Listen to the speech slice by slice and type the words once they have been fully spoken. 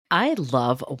I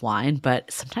love wine,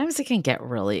 but sometimes it can get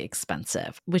really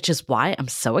expensive, which is why I'm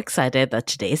so excited that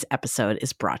today's episode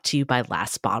is brought to you by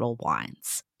Last Bottle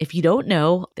Wines. If you don't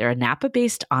know, they're a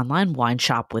Napa-based online wine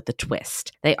shop with a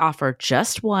twist. They offer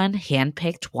just one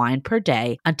hand-picked wine per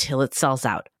day until it sells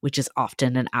out, which is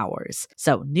often in hours.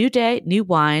 So new day, new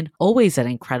wine, always at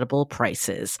incredible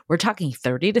prices. We're talking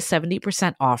 30 to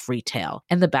 70% off retail.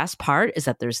 And the best part is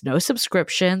that there's no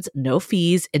subscriptions, no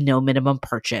fees, and no minimum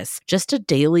purchase. Just a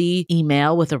daily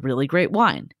email with a really great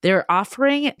wine. They're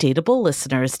offering Dateable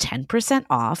listeners 10%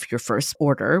 off your first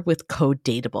order with code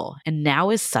Dateable. And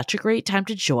now is such a great time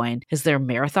to join as their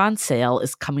marathon sale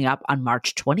is coming up on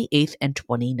March 28th and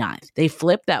 29th. They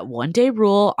flip that one-day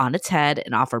rule on its head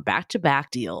and offer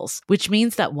back-to-back deals, which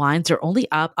means that wines are only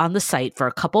up on the site for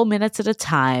a couple minutes at a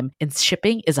time and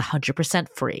shipping is 100%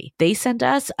 free. They sent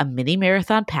us a mini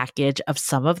marathon package of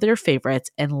some of their favorites,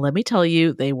 and let me tell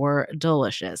you, they were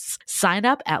delicious. Sign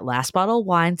up at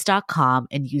lastbottlewines.com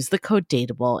and use the code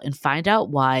Dateable and find out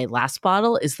why Last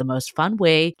Bottle is the most fun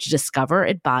way to discover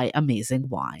and buy amazing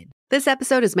wine. This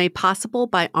episode is made possible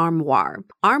by Armoire.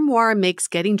 Armoire makes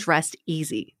getting dressed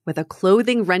easy. With a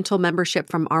clothing rental membership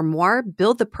from Armoire,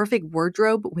 build the perfect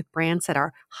wardrobe with brands that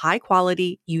are high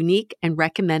quality, unique, and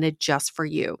recommended just for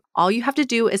you. All you have to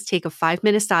do is take a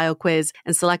 5-minute style quiz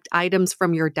and select items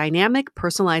from your dynamic,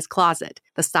 personalized closet.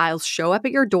 The styles show up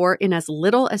at your door in as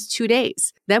little as 2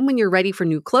 days. Then when you're ready for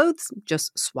new clothes,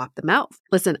 just swap them out.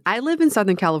 Listen, I live in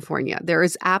Southern California. There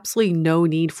is absolutely no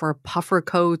need for puffer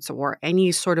coats or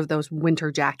any sort of those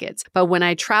winter jackets. But when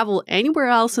I travel anywhere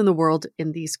else in the world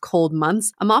in these cold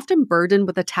months, I'm often burdened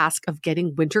with the task of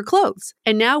getting winter clothes.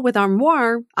 And now with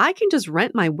Armoire, I can just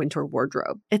rent my winter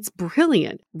wardrobe. It's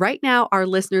brilliant. Right now, our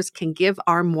listeners can give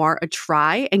Armoire a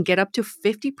try and get up to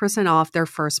 50% off their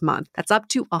first month. That's up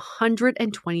to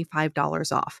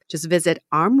 $125 off. Just visit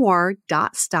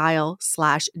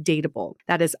armoire.style/dateable.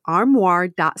 That is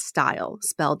armoire.style,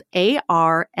 spelled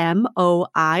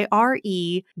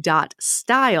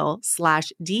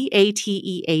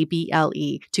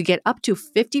ARMOIRE.style/DATEABLE to get up to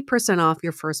 50% off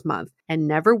your first month and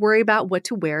never worry about what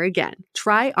to wear again.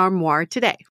 Try Armoire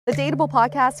today. The Dateable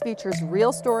podcast features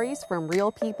real stories from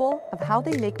real people of how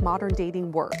they make modern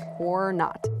dating work or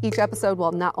not. Each episode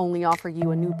will not only offer you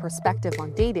a new perspective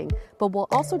on dating, but will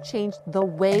also change the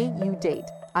way you date.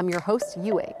 I'm your host,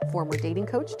 Yue, former dating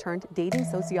coach turned dating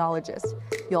sociologist.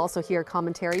 You'll also hear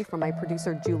commentary from my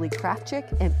producer, Julie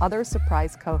Krafchick, and other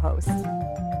surprise co-hosts.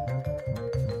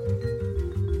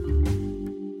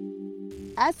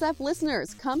 SF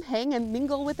listeners, come hang and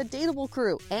mingle with the Dateable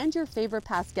crew and your favorite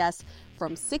past guests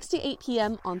from 6 to 8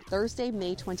 p.m. on Thursday,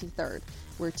 May 23rd.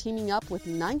 We're teaming up with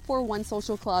 941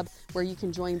 Social Club, where you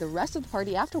can join the rest of the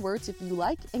party afterwards if you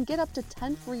like and get up to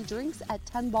 10 free drinks at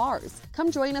 10 bars.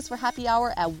 Come join us for happy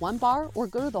hour at one bar or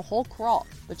go to the whole crawl.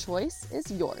 The choice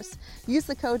is yours. Use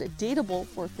the code DATEABLE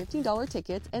for $15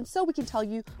 tickets and so we can tell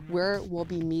you where we'll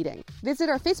be meeting. Visit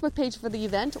our Facebook page for the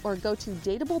event or go to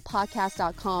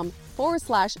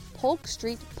dateablepodcast.com/Polk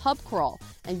Street Pub Crawl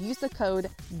and use the code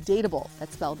DATEABLE.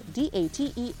 That's spelled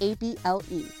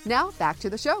DATEABLE. Now back to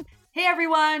the show. Hey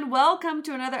everyone, welcome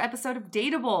to another episode of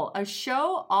Dateable, a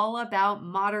show all about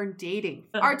modern dating.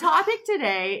 Our topic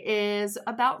today is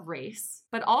about race,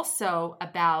 but also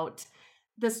about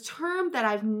this term that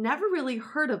I've never really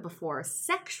heard of before,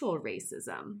 sexual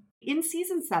racism. In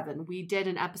season 7, we did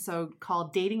an episode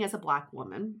called Dating as a Black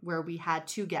Woman, where we had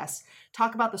 2 guests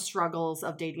talk about the struggles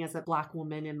of dating as a Black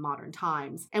woman in modern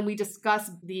times. And we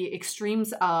discussed the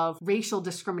extremes of racial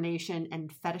discrimination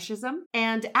and fetishism.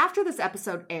 And after this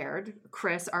episode aired,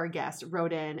 Chris, our guest,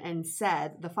 wrote in and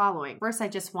said the following. First, I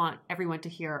just want everyone to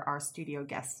hear our studio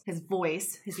guest, his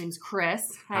voice. His name's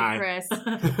Chris. Hi. Chris.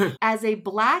 As a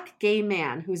Black gay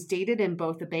man who's dated in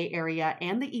both the Bay Area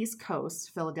and the East Coast,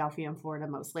 Philadelphia and Florida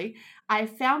mostly, I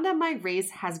found that my race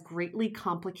has greatly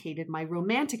complicated my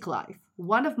romantic life.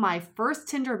 One of my first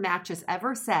Tinder matches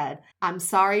ever said, "I'm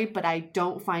sorry, but I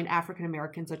don't find African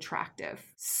Americans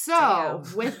attractive." So,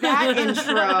 with that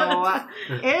intro,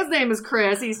 his name is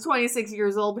Chris. He's 26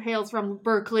 years old, hails from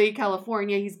Berkeley,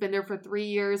 California. He's been there for 3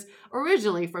 years,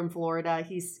 originally from Florida.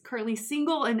 He's currently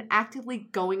single and actively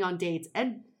going on dates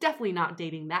and definitely not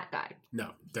dating that guy.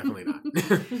 No, definitely not.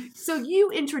 So you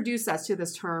introduced us to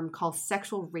this term called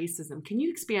sexual racism. Can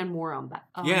you expand more on that?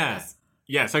 This?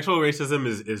 Yeah, sexual racism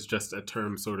is just a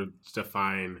term sort of to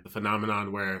define a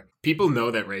phenomenon where people know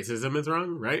that racism is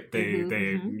wrong, right?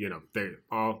 They're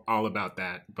all about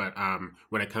that. But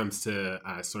when it comes to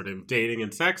sort of dating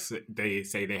and sex, they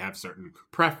say they have certain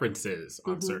preferences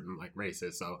on certain like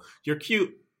races. So you're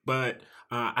cute, but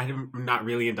I'm not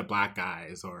really into black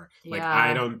guys, or like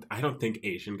Yeah. I don't think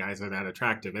Asian guys are that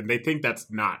attractive, and they think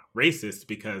that's not racist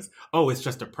because it's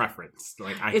just a preference.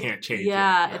 Like I can't change it.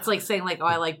 Yeah, it's like saying like, oh,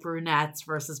 I like brunettes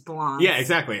versus blondes. Yeah,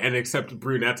 exactly. And except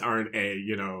brunettes aren't a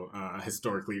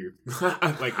historically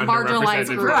like Marginalized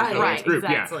underrepresented group. Right, group.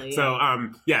 exactly,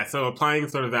 Yeah. So applying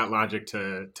sort of that logic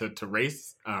to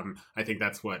race, I think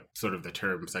that's what sort of the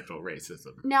term sexual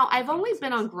racism. Now, I've only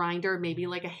been on Grindr maybe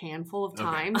like a handful of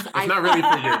times. It's not really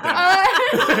for you.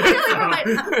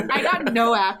 I got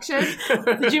no action.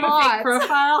 Did you have a fake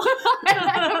profile? I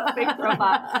have a fake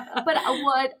profile. But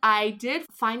what I did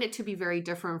find it to be very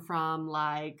different from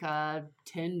like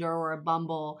Tinder or a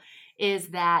Bumble is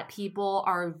that people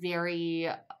are very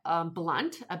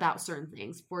blunt about certain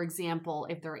things. For example,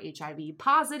 if they're HIV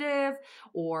positive,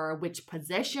 or which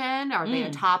position, are they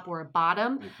a top or a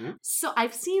bottom? Mm-hmm. So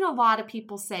I've seen a lot of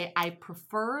people say, I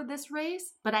prefer this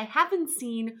race, but I haven't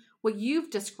seen what you've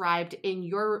described in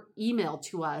your email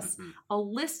to us, a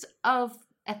list of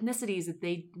ethnicities that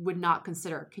they would not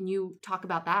consider. Can you talk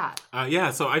about that?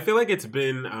 Yeah, so I feel like it's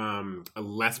been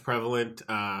less prevalent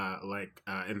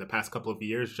in the past couple of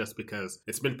years just because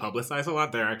it's been publicized a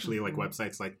lot. There are actually like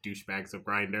websites like Douchebags of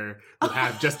Grindr who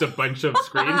have just a bunch of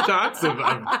screenshots of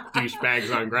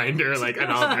douchebags on Grindr, like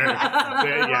and all their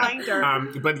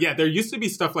but yeah, there used to be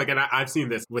stuff like, and I've seen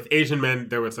this with Asian men.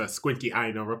 There was a squinty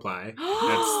eye, no reply. It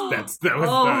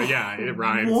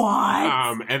rhymes.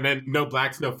 What? And then no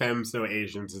blacks, no femmes, no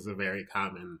Asians is a very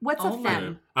common. What's a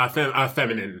femme?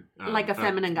 Feminine. Like a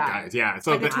feminine guy. Guys. Yeah.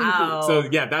 So, like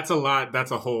that's a lot.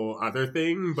 That's a whole other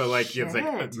thing. But like, it's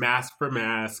like mask for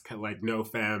mask, like no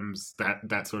femmes,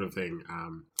 that sort of thing.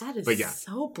 That is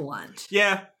so blunt.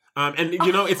 Yeah. And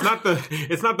it's not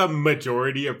the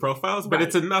majority of profiles, but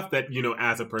it's enough that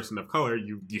as a person of color,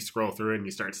 you scroll through and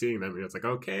you start seeing them, and it's like,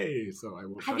 okay, so I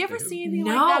will. Have you ever seen anything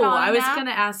no, like that on I was that? going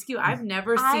to ask you. I've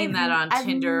never seen that on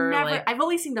Tinder. I've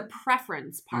only seen the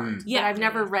preference part. Yeah, but I've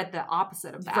never read the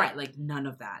opposite of that. Right, like none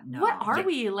of that. No. What are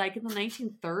we, like in the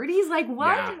 1930s? Like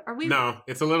what are we? No,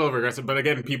 it's a little regressive, but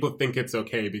again, people think it's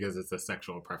okay because it's a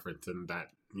sexual preference, and that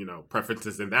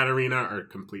preferences in that arena are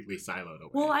completely siloed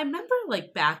away. Well, I remember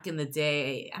like back in the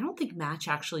day, I don't think Match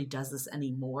actually does this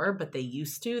anymore, but they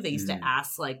used to. They used to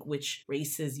ask like which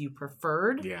races you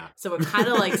preferred. Yeah. So it kind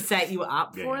of like set you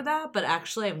up for that. But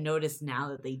actually, I've noticed now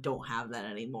that they don't have that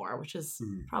anymore, which is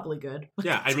probably good.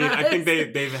 Yeah, I mean, I think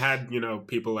they've had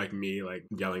people like me like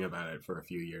yelling about it for a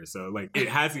few years. So like it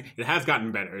has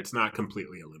gotten better. It's not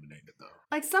completely eliminated though.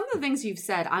 Like some of the things you've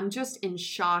said, I'm just in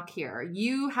shock here.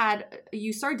 You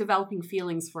started developing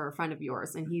feelings for a friend of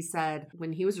yours, and he said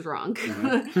when he was drunk,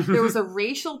 there was a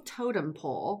racial totem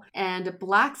pole, and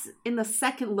blacks in the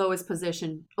second lowest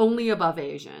position, only above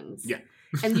Asians. Yeah.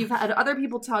 And you've had other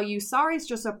people tell you, sorry, it's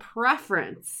just a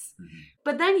preference.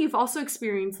 But then you've also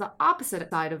experienced the opposite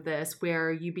side of this,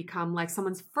 where you become like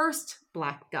someone's first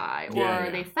black guy, or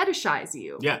they fetishize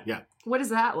you. Yeah. What is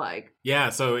that like? Yeah,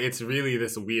 so it's really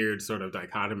this weird sort of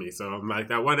dichotomy. So I'm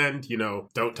like, at one end,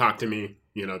 don't talk to me.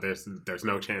 There's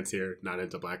no chance here, not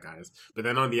into black guys. But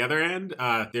then on the other end,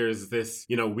 there's this,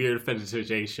 weird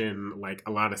fetishization, like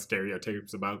a lot of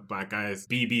stereotypes about black guys.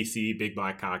 BBC, big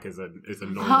black cock, is a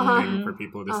normal thing for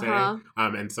people to say.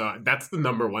 And so that's the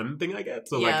number one thing I get.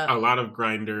 So like a lot of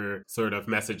Grindr sort of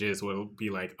messages will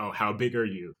be like, oh, how big are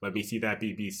you? Let me see that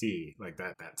BBC, like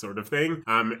that sort of thing.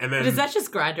 And then but is that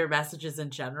just Grindr messages in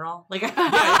general? Like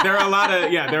there are a lot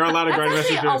of Grindr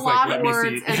messages. A lot like, of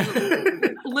words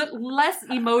and less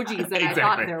emojis than I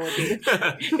thought there would be.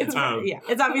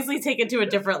 It's obviously taken to a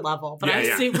different level, but I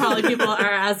assume probably people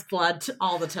are as blunt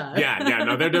all the time.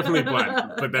 No, they're definitely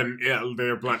blunt, but then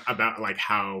they're blunt about like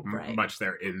how much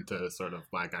they're into sort of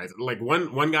black guys. Like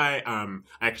one guy, I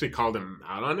actually called him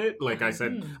out on it. Like I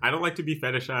said, I don't like to be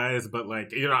fetishized, but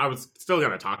like I was still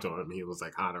gonna talk to him. He was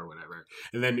like hot or whatever,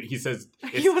 and then he says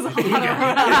he was hot or whatever.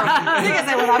 I think I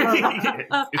said whatever.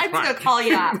 I'm just gonna call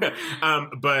you out.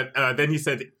 But then he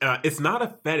said, it's not a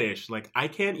fetish. Like, I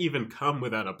can't even come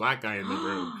without a black guy in the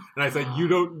room. And I said, you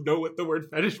don't know what the word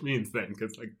fetish means then,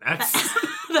 because like that's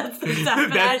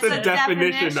the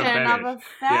definition of a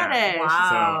fetish. Yeah.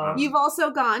 Wow. So, you've also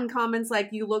gotten comments like,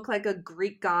 you look like a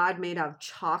Greek god made of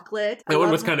chocolate. That one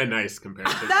was kind of nice compared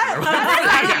to that's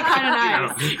actually kind of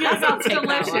nice. That sounds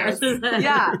delicious.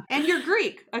 Yeah. And you're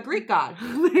Greek, a Greek god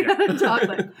made out of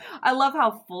chocolate. I love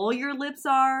how full your lips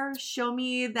are. Show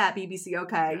me that BBC.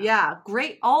 Okay. Yeah.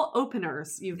 Great. All open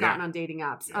Americaners you've gotten on dating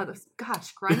apps. Oh,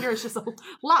 gosh, Grindr is just a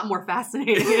lot more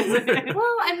fascinating, isn't it?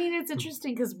 Well, I mean, it's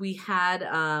interesting because we had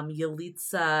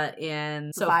Yalitza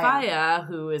and Sophia,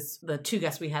 who is the two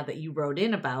guests we had that you wrote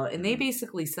in about, and they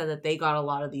basically said that they got a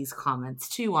lot of these comments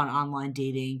too on online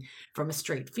dating from a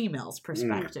straight female's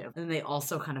perspective. And they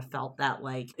also kind of felt that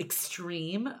like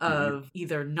extreme of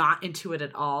either not into it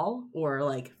at all or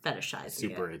like fetishizing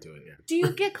Super into it, yeah. Do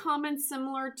you get comments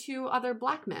similar to other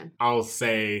Black men? I'll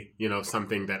say,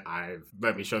 something that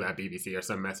let me show that BBC or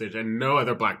some message, and no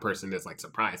other Black person is like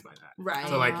surprised by that. Right.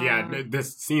 So like,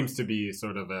 this seems to be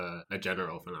sort of a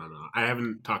general phenomenon. I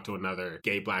haven't talked to another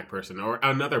gay Black person or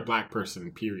another Black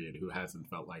person, period, who hasn't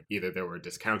felt like either they were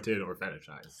discounted or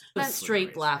fetishized. But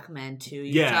straight Black men too.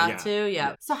 You talk to,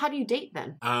 yeah. So how do you date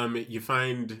then? You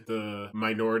find the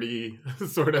minority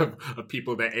sort of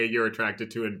people that A, you're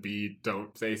attracted to, and B,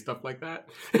 don't say stuff like that.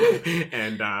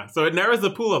 And so it narrows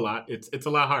the pool a lot. It's a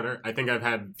lot harder. I think I've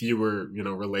had fewer,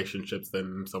 relationships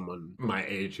than someone my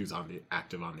age who's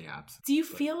active on the apps. Do you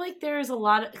feel like there's a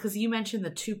lot of, because you mentioned the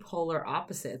two polar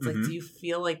opposites, like do you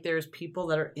feel like there's people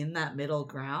that are in that middle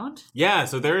ground? Yeah,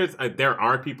 so there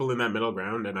are people in that middle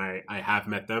ground, and I have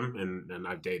met them, and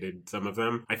I've dated some of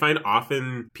them. I find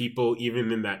often people,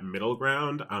 even in that middle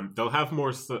ground, they'll have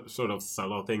more sort of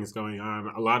subtle things going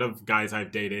on. A lot of guys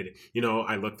I've dated,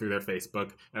 I look through their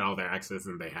Facebook at all their exes,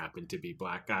 and they happen to be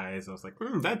Black guys. I was like,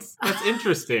 that's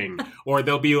interesting. Or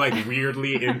they'll be like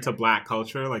weirdly into Black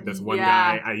culture. Like this one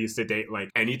guy I used to date, like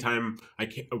anytime I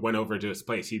went over to his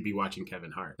place, he'd be watching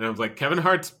Kevin Hart. And I was like, Kevin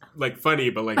Hart's like funny,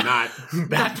 but like not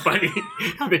that funny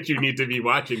that you need to be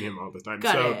watching him all the time.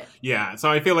 So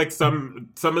I feel like some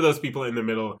of those people in the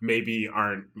middle maybe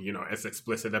aren't, as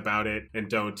explicit about it and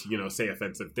don't, say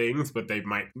offensive things, but they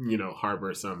might,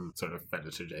 harbor some sort of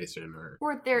fetishization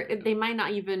or they might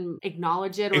not even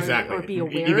acknowledge it or be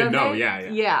aware even of know,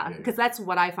 it. Yeah, because that's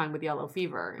what I find with Yellow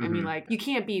Fever. I mean, like, you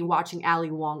can't be watching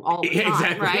Ali Wong all the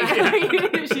time,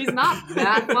 right? She's not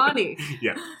that funny.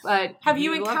 Yeah. But have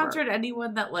you encountered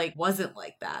anyone that like wasn't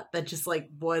like that just like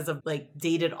was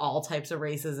dated all types of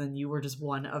races and you were just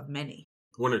one of many?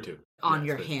 One or two. On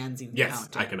your hands, Yes,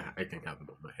 I can count them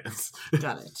on my hands.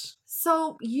 Got it.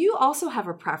 So you also have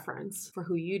a preference for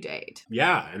who you date.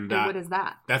 Yeah. And what is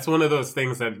that? That's one of those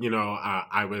things that,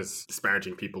 I was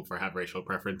disparaging people for have racial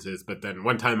preferences. But then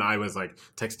one time I was like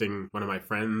texting one of my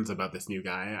friends about this new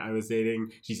guy I was dating.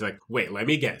 She's like, wait, let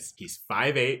me guess. He's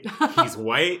 5'8", he's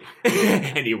white,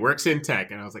 and he works in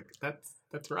tech. And I was like,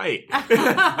 that's right.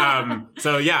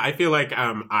 So yeah, I feel like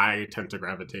I tend to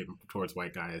gravitate towards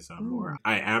white guys more.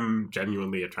 I am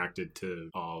genuinely attracted to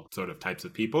all sort of types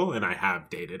of people, and I have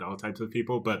dated all types of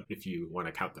people. But if you want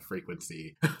to count the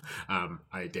frequency,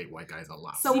 I date white guys a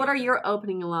lot. So what are your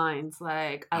opening lines?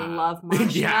 Like, I love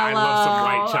marshmallow. Yeah, I love some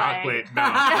white chocolate.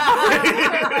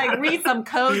 No. Like, read some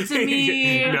code to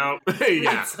me. No.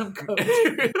 Yeah. Read some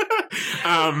code.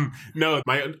 No,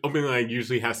 my opening line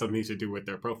usually has something to do with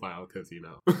their profile because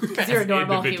because you're a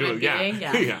normal human being.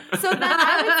 Yeah. So then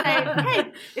I would say,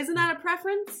 hey, isn't that a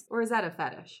preference or is that a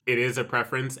fetish? It is a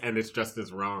preference, and it's just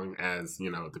as wrong as,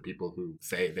 the people who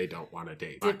say they don't want to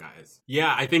date Black guys.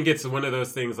 Yeah, I think it's one of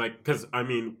those things like, because,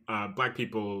 Black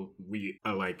people, we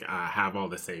have all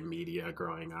the same media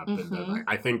growing up. And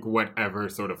I think whatever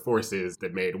sort of forces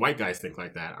that made white guys think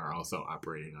like that are also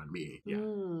operating on me.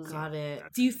 Yeah. Got it.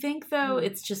 Do you think, though,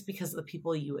 it's just because of the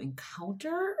people you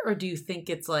encounter, or do you think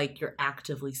it's like you're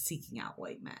actively seeking out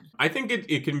white men? I think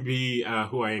it can be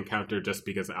who I encounter just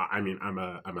because,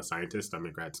 I'm a scientist. I'm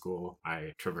in grad school.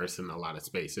 I traverse in a lot of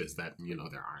spaces that,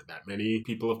 there aren't that many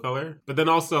people of color. But then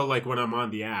also, like, when I'm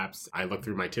on the apps, I look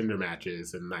through my Tinder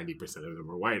matches and 90% of them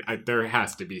are white. There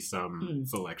has to be some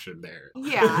selection there.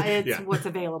 Yeah, it's what's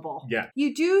available. Yeah.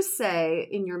 You do say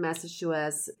in your message to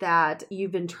us that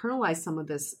you've internalized some of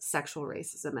this sexual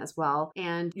racism as well,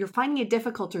 and you're finding it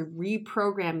difficult to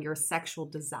reprogram your sexual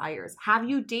desires. Have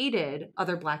you dated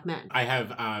other Black men? I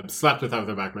have slept with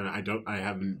other Black men. I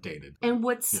haven't dated. And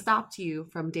what stopped you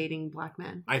from dating Black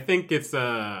men? I think it's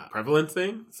a prevalence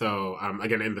thing. So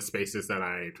again, in the spaces that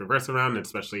I traverse around,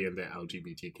 especially in the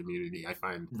LGBT community, I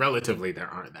find relatively there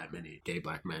aren't that many gay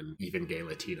Black men, even gay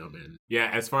Latino men. Yeah,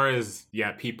 as far as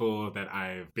people that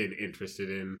I've been interested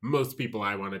in, most people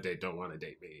I want to date don't want to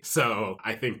date me. So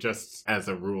I think just as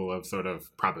a rule of sort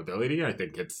of probability. I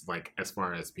think it's like, as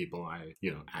far as people I,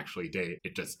 actually date,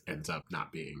 it just ends up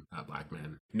not being a black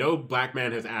man. No black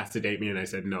man has asked to date me and I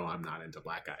said, no, I'm not into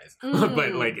black guys.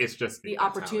 But like, it's just the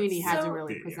opportunity hasn't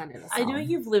really presented itself. I know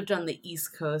you've lived on the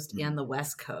East Coast and the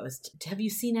West Coast. Have you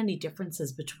seen any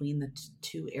differences between the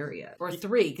two areas? Or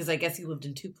three, because I guess you lived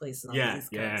in two places on the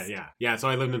East Coast. Yeah, so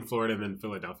I lived in Florida and then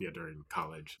Philadelphia during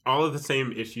college. All of the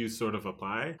same issues sort of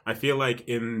apply. I feel like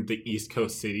in the East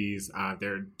Coast cities,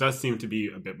 there does seem to be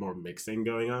a bit more mixing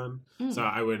going on. So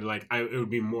I would it would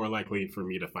be more likely for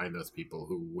me to find those people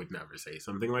who would never say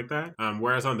something like that.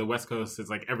 Whereas on the West Coast, it's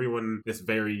like everyone is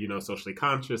very, socially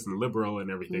conscious and liberal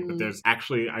and everything. But there's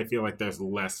actually, I feel like there's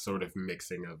less sort of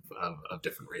mixing of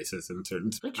different races and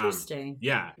certain. Interesting.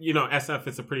 Yeah. SF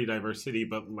is a pretty diverse city,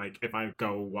 but like if I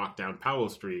go walk down Powell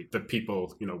Street, the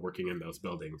people, working in those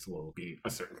buildings will be a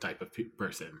certain type of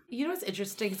person. You know what's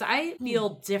interesting? Because I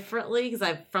feel differently because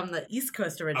I'm from the East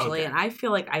Coast originally, and I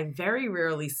feel like I very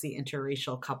rarely see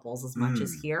interracial couples as much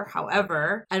as here.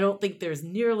 However, I don't think there's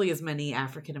nearly as many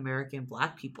African American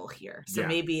Black people here. So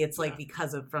maybe it's like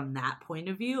because of from that point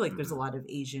of view, like there's a lot of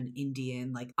Asian,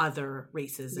 Indian, like other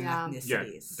races and ethnicities.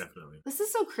 Yeah, definitely. This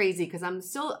is so crazy because I'm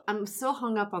still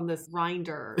hung up on this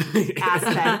Grindr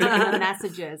aspect of the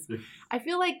messages. I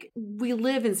feel like we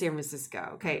live in San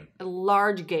Francisco, okay, a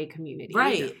large gay community,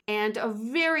 right, and a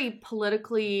very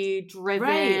politically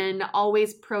driven,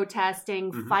 always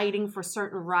protesting, fighting for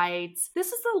certain rights.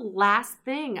 This is the last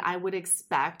thing I would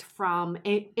expect from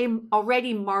a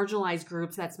already marginalized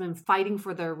groups that's been fighting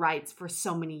for their rights for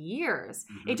so many years.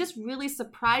 It just really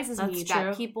surprises me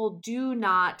that people do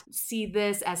not see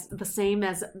this as the same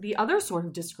as the other sort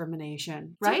of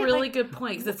discrimination, right? It's a really good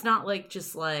point, because it's not like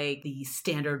just like the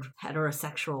standard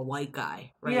heterosexual white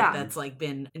guy, right? Yeah. That's like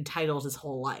been entitled his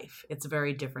whole life. It's a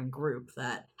very different group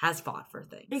that has fought for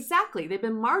things. Exactly. They've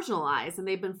been marginalized and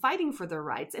they've been fighting for their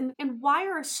rights. And why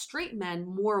are straight men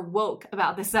more woke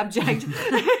about the subject? I use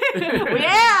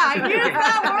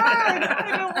that word.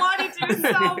 I've been wanting to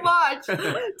so much.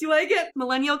 Do I get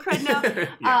millennial cred now?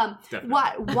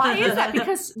 Why is that?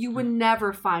 Because you would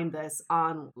never find this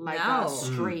on like a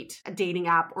straight dating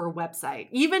app or website.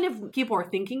 Even if people are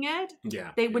thinking it,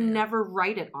 they would never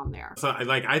write it on there. So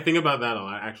I think about that a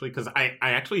lot, actually, because I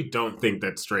actually don't think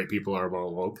that straight people are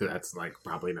more woke. That's like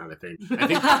probably not a thing.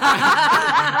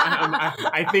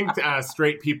 I think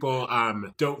straight people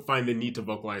don't find the need to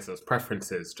vocalize those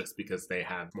preferences just because they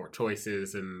have more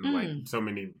choices and like so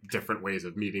many different ways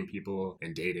of meeting people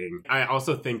and dating. I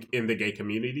also think in the gay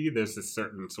community, there's this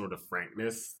certain sort of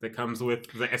frankness that comes with,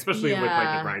 especially with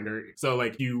like the Grindr. So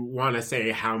like you want to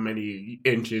say how many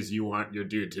inches you want your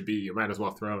dude to be, you might as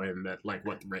well throw in that like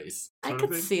what race. I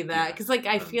could see that because like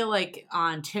I feel like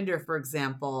on Tinder, for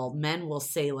example, men will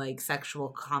say like sexual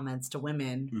comments to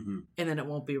women and then it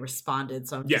won't be responded.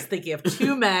 So I'm just thinking of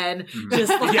two men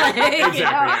just like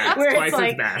where it's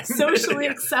like socially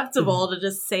acceptable to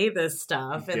just say this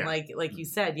stuff. And like you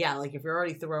said, like if you're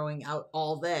already throwing out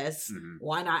all this,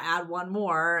 why not add one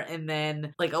more? And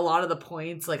then like a lot of the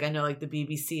points, like I know like the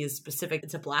BBC is specific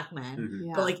to Black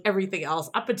men, but like everything else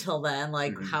up until then,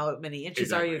 like how many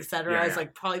inches are you, etc. It's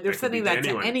like probably they're sending that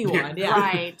to anyone.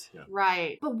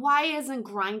 Right. But why isn't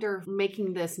Grindr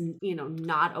making this,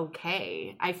 not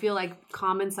okay? I feel like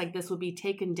comments like this would be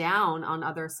taken down on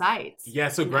other sites. Yeah,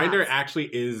 so Grindr actually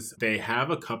they have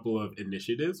a couple of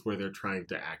initiatives where they're trying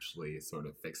to actually sort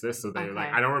of fix this. So they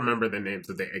I don't remember the names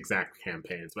of the exact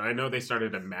campaigns, but I know they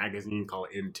started a magazine called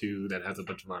Into that has a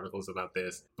bunch of articles about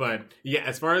this. But yeah,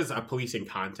 as far as policing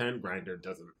content, Grindr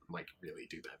doesn't like really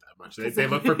do that much. They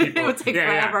look for people. It would take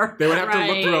forever. They would have to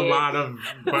look through a lot of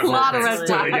red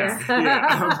flags.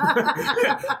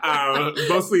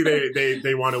 Mostly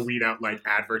they want to weed out like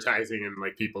advertising and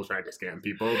like people trying to scam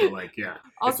people. But like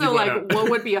also like what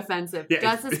would be offensive?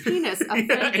 Does his penis offend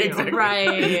you? Exactly.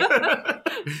 Right.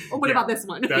 What about this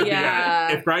one?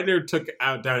 If Grindr took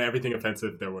down everything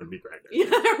offensive, there wouldn't be Grindr.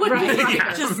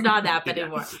 It's just not app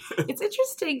anymore. It's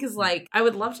interesting because like I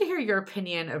would love to hear your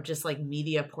opinion of just like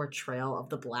media portrayal of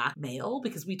the Black male,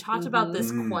 because we talked about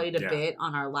this quite a bit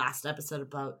on our last episode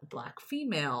about the Black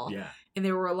female. And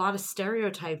there were a lot of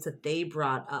stereotypes that they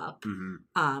brought up.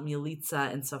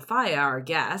 Yalitza and Sophia, our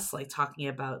guests, like talking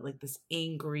about like this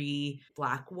angry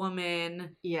Black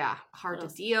woman. Hard to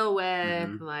deal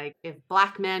with. Like if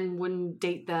Black men wouldn't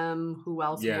date them, who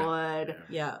else would?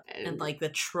 And like the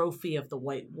trophy of the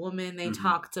white woman they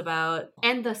talked about.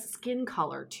 And the skin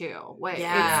color too.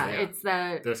 It's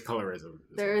there's colorism.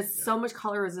 There is so much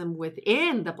colorism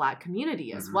within the Black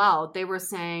community as well. They were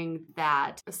saying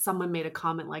that someone made a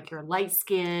comment like you're light light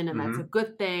skin and that's a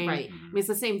good thing. Right. I mean, it's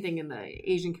the same thing in the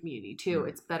Asian community too.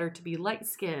 It's better to be light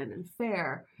skinned and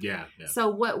fair. Yeah. So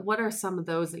what are some of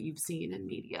those that you've seen in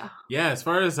media? Yeah, as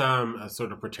far as a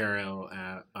sort of portrayal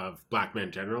of Black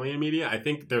men generally in media, I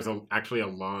think there's actually a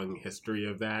long history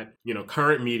of that. You know,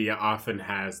 current media often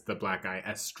has the Black guy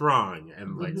as strong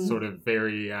and like sort of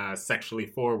very sexually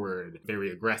forward,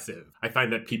 very aggressive. I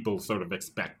find that people sort of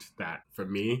expect that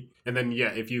from me. And then,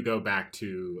 yeah, if you go back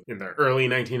to in the early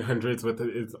 1900s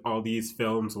with all these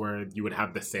films where you would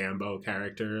have the Sambo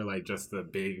character, like just the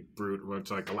big brute with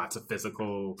like lots of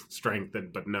physical strength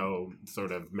but no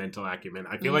sort of mental acumen.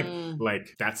 I feel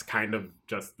like that's kind of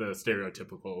just the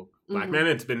stereotypical Black man.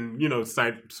 It's been, you know,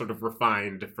 sort of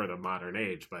refined for the modern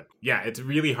age. But yeah, it's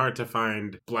really hard to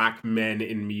find Black men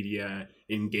in media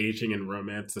engaging in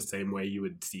romance the same way you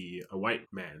would see a white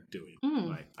man doing.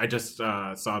 Like, I just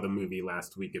saw the movie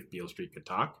last week, If Beale Street Could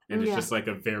Talk, and it's just like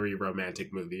a very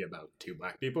romantic movie about two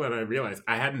Black people. And I realized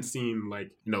I hadn't seen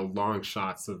like, you know, long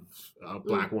shots of a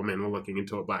Black woman looking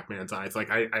into a Black man's eyes. Like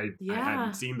I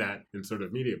hadn't seen that in sort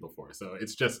of media before. So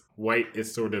it's just white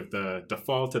is sort of the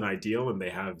default and ideal, and they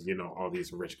have, you know, all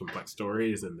these rich, complex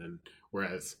stories, and then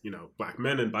whereas, you know, Black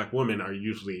men and Black women are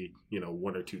usually, you know,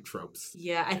 one or two tropes.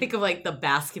 Yeah, I think of like the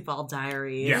Basketball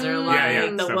Diaries or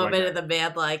like the woman like and the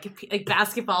man. Like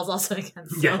basketball's also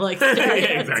against so like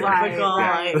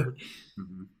stereotypical.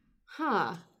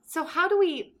 Huh. So how do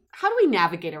we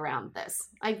navigate around this?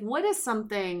 Like, what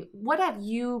have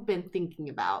you been thinking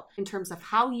about in terms of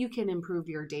how you can improve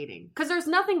your dating? Because there's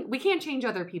nothing, we can't change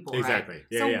other people, exactly. Right?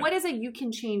 Yeah, what is it you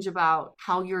can change about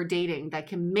how you're dating that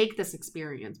can make this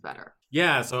experience better?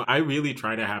 Yeah, so I really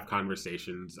try to have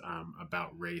conversations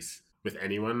about race with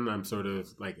anyone I'm sort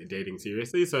of like dating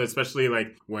seriously. So especially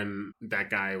like when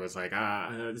that guy was like,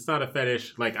 it's not a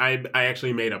fetish. Like I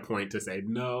actually made a point to say,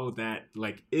 no, that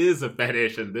like is a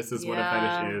fetish and this is what a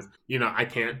fetish is. You know, I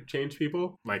can't change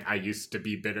people. Like I used to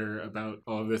be bitter about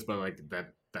all of this, but like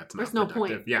that's not There's no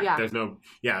productive. point. There's no,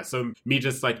 so me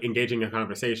just like engaging in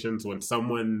conversations when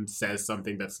someone says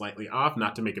something that's slightly off,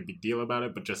 not to make a big deal about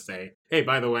it, but just say, hey,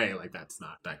 by the way, like that's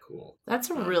not that cool. That's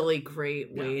a really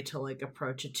great way to like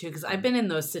approach it too, because I've been in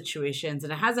those situations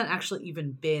and it hasn't actually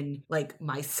even been like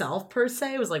myself per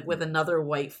se. It was like with another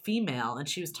white female, and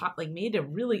she was made a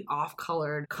really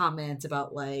off-colored comment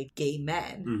about like gay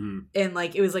men, and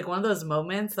like it was like one of those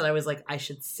moments that I was like, I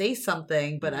should say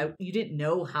something, but you didn't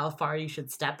know how far you should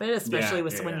step it, especially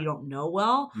with someone you don't know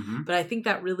well. But I think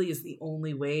that really is the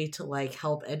only way to like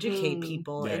help educate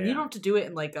people, and you don't have to do it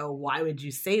in like a why would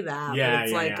you say that?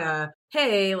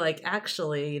 Hey, like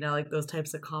actually, you know, like those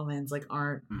types of comments like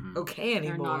aren't okay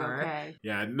anymore. They're not okay.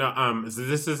 Yeah, no, so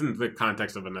this isn't the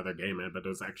context of another gay man, but it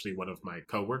was actually one of my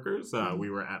coworkers. We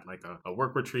were at like a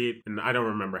work retreat, and I don't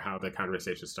remember how the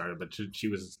conversation started, but she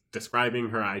was describing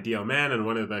her ideal man, and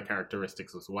one of the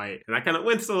characteristics was white. And I kind of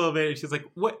winced a little bit, and she's like,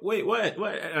 what?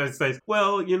 And I was like,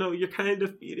 well, you know, you're kind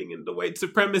of feeding into white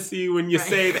supremacy when you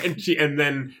say that. And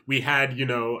then we had, you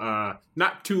know,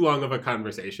 not too long of a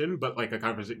conversation, but like a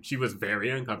conversation. She was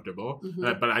very uncomfortable,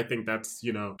 but I think that's,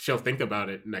 you know, she'll think about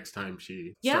it next time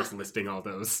she starts listing all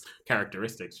those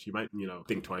characteristics. She might, you know,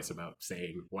 think twice about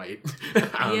saying white.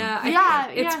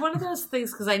 It's one of those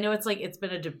things, because I know it's like it's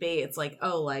been a debate. It's like,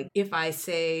 oh, like if I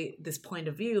say this point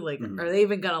of view, like are they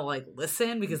even gonna like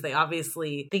listen? Because they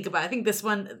obviously think about. I think this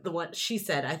one, the one she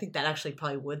said, I think that actually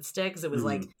probably would stick, because it was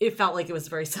like it felt like it was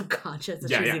very subconscious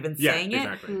that she was even saying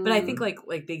it. But I think like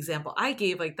the example I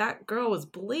gave, like that girl was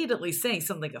blatantly saying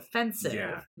something offensive.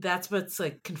 That's what's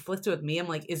like conflicted with me. I'm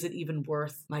like, is it even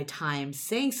worth my time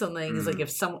saying something? Is like,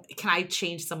 can I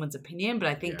change someone's opinion? But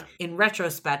I think in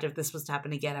retrospect, if this was to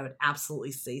happen again, I would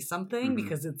absolutely say something,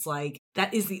 because it's like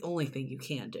that is the only thing you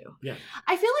can do.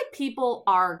 I feel like people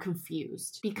are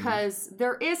confused because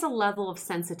there is a level of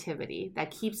sensitivity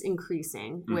that keeps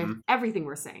increasing with everything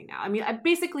we're saying now. I mean, I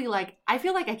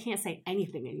feel like I can't say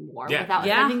anything anymore without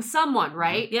offending someone,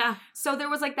 right? So there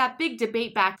was like that big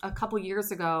debate back a couple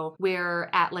years ago where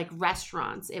at like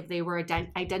restaurants, if they were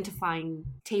identifying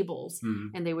tables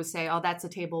and they would say, oh, that's a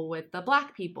table with the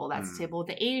Black people, that's a table with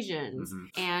the Asians.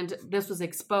 And this was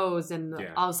exposed, and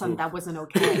all of a sudden that wasn't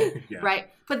okay. Right.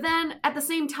 But then at the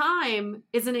same time,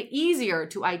 isn't it easier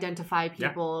to identify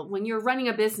people when you're running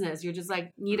a business? You're just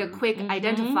like, need a quick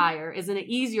identifier. Isn't it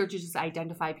easier to just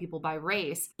identify people by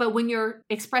race? But when you're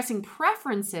expressing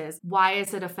preferences, why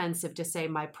is it offensive to say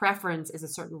my preference is a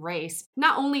certain race?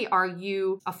 Not only are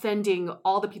you offending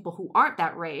all the people who aren't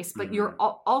that race, but you're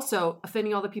also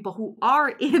offending all the people who are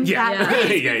in that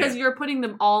race because you're putting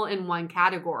them all in one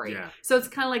category. So it's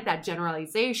kind of like that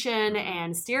generalization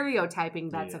and stereotyping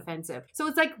that's offensive. offensive. So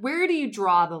it's like, where do you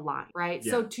draw the line, right?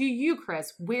 Yeah. So to you,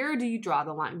 Chris, where do you draw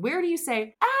the line? Where do you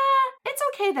say, it's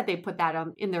okay that they put that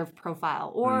in their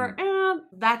profile, or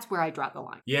that's where I draw the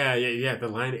line. Yeah. The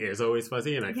line is always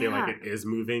fuzzy, and I feel like it is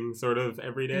moving sort of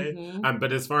every day.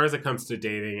 But as far as it comes to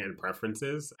dating and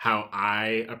preferences, how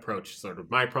I approach sort of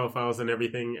my profiles and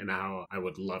everything, and how I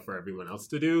would love for everyone else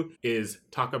to do, is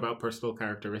talk about personal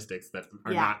characteristics that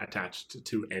are not attached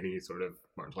to any sort of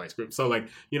marginalized group. So like,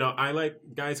 I like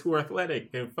guys who are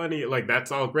athletic and funny. Like,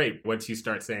 that's all great. Once you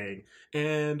start saying,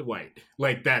 and white,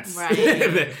 like that's,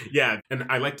 right. Yeah. And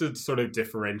I like to sort of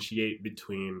differentiate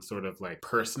between sort of like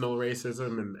personal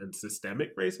racism and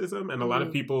systemic racism. And a lot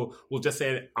of people will just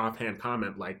say an offhand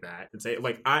comment like that and say,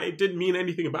 like, I didn't mean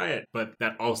anything by it, but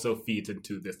that also feeds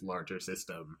into this larger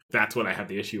system. That's what I have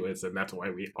the issue with, and that's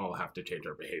why we all have to change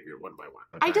our behavior one by one.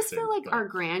 I just feel like our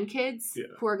grandkids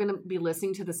who are going to be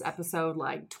listening to this episode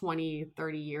like 20,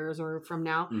 30 years or from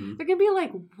now, they're going to be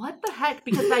like, what the heck?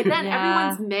 Because by then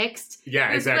everyone's mixed.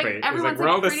 Yeah, exactly. Like, everyone's we're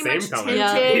all the pretty same much color.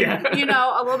 tinted,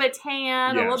 a little bit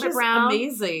tan, a little bit brown.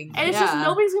 Amazing. And it's just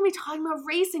nobody's going to be talking about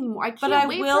race anymore. I can't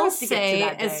wait for us to get to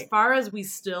that day. As far as we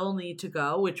still need to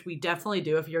go, which we definitely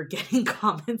do if you're getting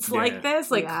comments like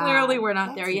this, like clearly we're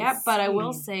not there yet. But I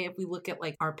will say, if we look at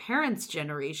like our parents'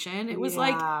 generation, it was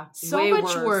like so way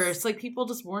much worse. Like people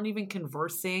just weren't even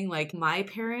conversing. Like my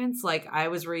parents, like I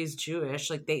was raised Jewish,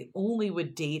 like they only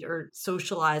would date or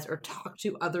socialize or talk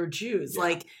to other Jews.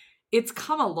 Like it's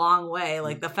come a long way.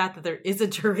 Like the fact that there is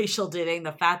interracial dating,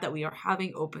 the fact that we are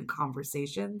having open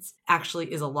conversations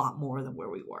actually is a lot more than where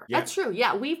we were. That's true.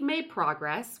 Yeah, we've made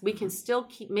progress. We can still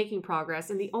keep making progress.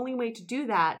 And the only way to do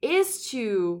that is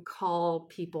to call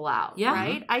people out,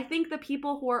 right? I think the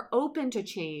people who are open to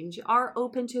change are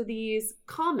open to these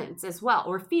comments as well,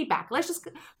 or feedback.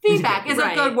 Feedback is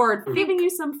a good word. Giving you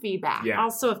some feedback. Yeah.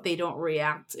 Also, if they don't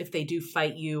react, if they do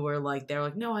fight you, or like they're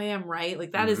like, no, I am right.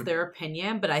 Like that is their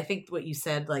opinion. But I think what you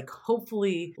said, like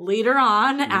hopefully later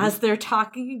on as they're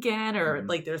talking again, or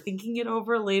like they're thinking it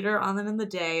over later on in the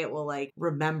day, it will like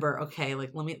remember, okay, like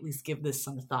let me at least give this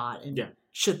some thought, and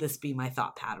should this be my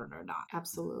thought pattern or not?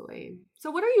 Absolutely.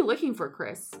 So what are you looking for,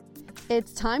 Chris?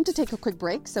 It's time to take a quick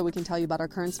break so we can tell you about our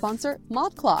current sponsor,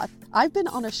 ModCloth. I've been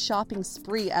on a shopping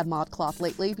spree at ModCloth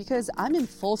lately because I'm in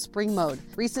full spring mode.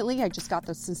 Recently, I just got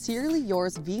the Sincerely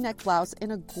Yours V-neck blouse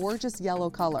in a gorgeous yellow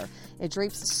color. It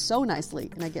drapes so nicely,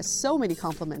 and I get so many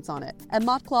compliments on it. At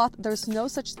ModCloth, there's no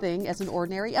such thing as an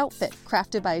ordinary outfit.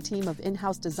 Crafted by a team of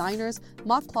in-house designers,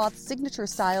 ModCloth's signature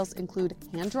styles include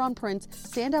hand-drawn prints,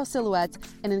 standout silhouettes,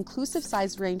 an inclusive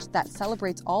size range that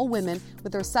celebrates all women,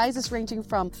 with their sizes ranging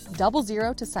from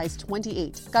 00 to size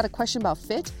 28. Got a question about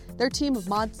fit? Their team of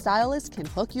mod stylists can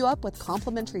hook you up with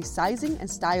complimentary sizing and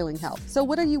styling help. So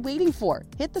what are you waiting for?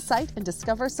 Hit the site and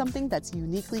discover something that's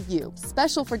uniquely you.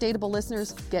 Special for Dateable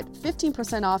listeners, get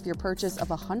 15% off your purchase of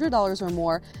 $100 or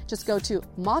more. Just go to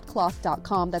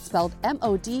modcloth.com, that's spelled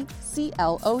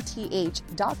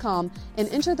MODCLOTH.com, and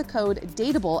enter the code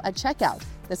DATEABLE at checkout.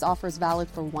 This offer is valid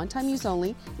for one-time use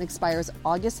only and expires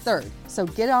August 3rd. So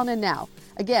get on it now.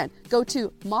 Again, go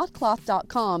to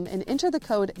modcloth.com and enter the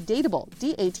code DATEABLE,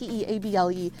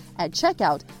 DATEABLE, at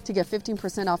checkout to get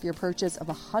 15% off your purchase of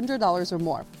 $100 or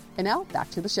more. And now,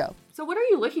 back to the show. So what are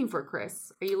you looking for,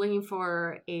 Chris? Are you looking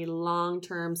for a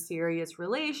long-term serious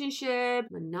relationship,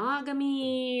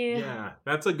 monogamy? Yeah,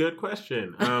 that's a good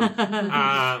question.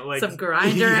 Like some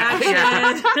Grindr action.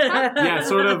 Yeah,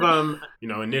 sort of,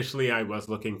 initially I was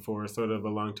looking for sort of a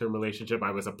long-term relationship.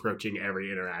 I was approaching every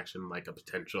interaction like a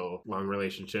potential long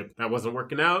relationship. That wasn't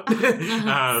working out.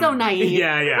 So naive.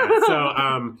 Yeah. So,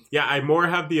 I more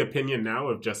have the opinion now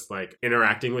of just like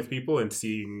interacting with people and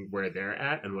seeing where they're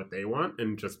at and what they want,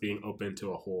 and just being open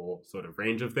to a whole sort of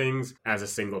range of things. As a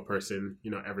single person,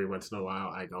 every once in a while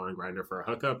I go on Grindr for a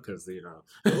hookup because,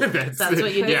 that's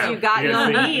what you do. You got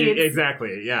your needs.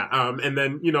 Exactly. Yeah. And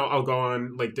then, I'll go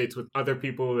on like dates with other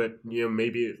people that,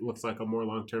 maybe it looks like a more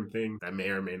long-term thing that may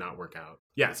or may not work out.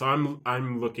 Yeah. So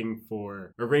I'm looking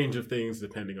for a range of things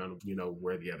depending on,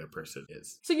 where the other person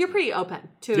is. So you're pretty open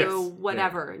to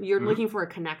whatever. Yeah. You're looking for a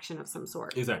connection of some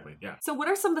sort. Exactly. Yeah. So what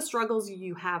are some of the struggles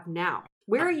you have now?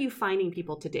 Where are you finding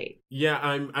people to date? Yeah,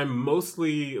 I'm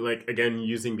mostly like, again,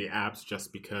 using the apps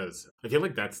just because I feel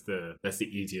like that's the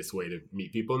easiest way to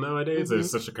meet people nowadays.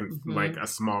 There's such a like a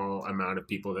small amount of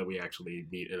people that we actually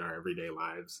meet in our everyday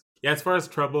lives. Yeah, as far as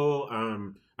trouble,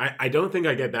 I don't think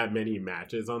I get that many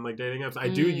matches on like dating apps. I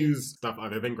do use stuff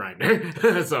other than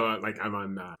Grindr. So like I'm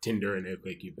on Tinder and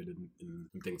OkCupid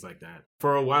and things like that.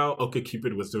 For a while,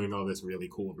 OkCupid was doing all this really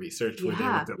cool research where they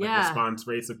looked at like response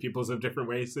rates of people's of different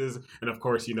races. And of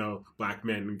course, you know, black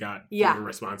men got fewer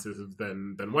responses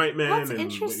than white men. That's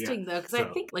interesting though, because I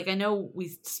think like I know we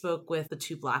spoke with the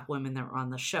 2 black women that were on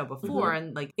the show before,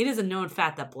 and like it is a known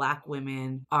fact that black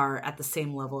women are at the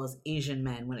same level as Asian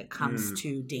men when it comes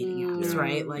to dating apps,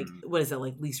 right? Like what is it,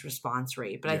 like least response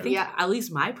rate? But I think at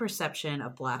least my perception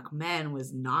of black men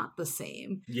was not the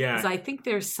same. Yeah. Because I think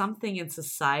there's something in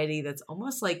society that's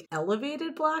almost like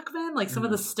elevated black men, like some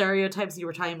of the stereotypes you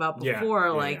were talking about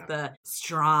before, like the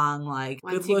strong, like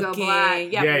once good looking.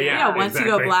 Once you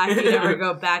go black, you never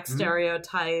go back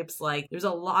stereotypes. Like there's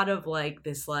a lot of like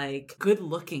this like good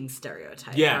looking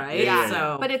stereotype, right?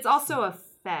 So, but it's also a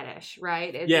fetish,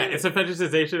 right? It's a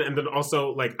fetishization, and then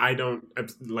also like I don't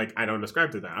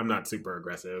ascribe to that. I'm not super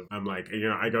aggressive. I'm like, you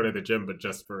know, I go to the gym, but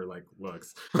just for like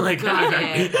looks. Like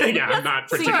I'm not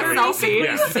particularly.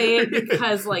 You say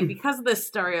it because of this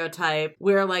stereotype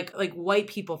where like white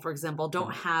people, for example,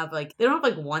 don't have like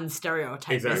one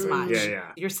stereotype as much.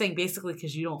 You're saying basically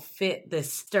because you don't fit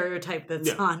this stereotype that's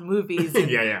on movies and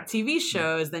TV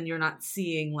shows, then you're not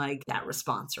seeing like that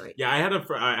response rate. Yeah, I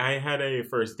had a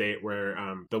first date where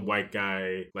the white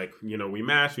guy, like, you know, we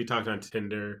matched, we talked on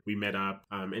Tinder, we met up,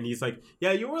 and he's like,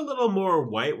 yeah, you were a little more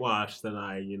whitewashed than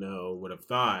I, you know, would have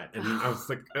thought. And I was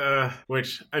like,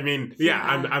 which, I mean,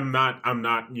 I'm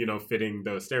not, you know, fitting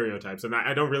those stereotypes. And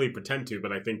I don't really pretend to,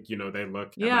 but I think, you know, they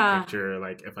look at my picture,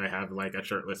 like, if I have, like, a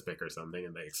shirtless pic or something,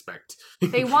 and they expect,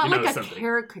 they want, you know, like, a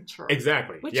caricature.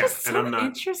 Exactly. Which is so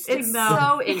interesting, it's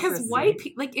though. So because white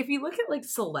people, like, if you look at, like,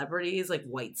 celebrities, like,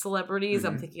 white celebrities,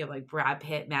 I'm thinking of, like, Brad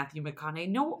Pitt, Matthew McConaughey,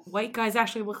 no white guys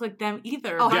actually look like them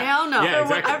either. Oh, hell no. For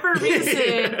whatever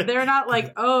reason, they're not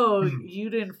like, oh, you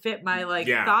didn't fit my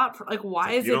thought. Like,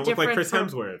 why is it different? You don't look like Chris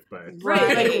Hemsworth, but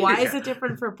right. Like, why is it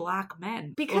different for black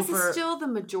men? Because it's still the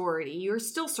majority. You're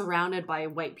still surrounded by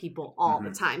white people all the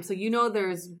time, so you know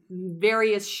there's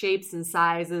various shapes and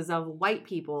sizes of white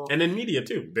people, and in media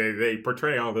too. They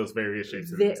portray all those various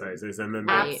shapes and sizes, and then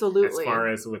absolutely. As far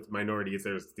as with minorities,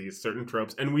 there's these certain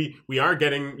tropes, and we are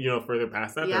getting, you know, further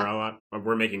past that. There are a lot.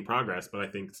 We're making progress, but I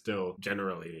think still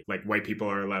generally, like, white people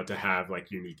are allowed to have like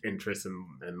unique interests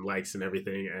and likes and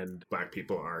everything, and black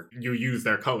people are, you use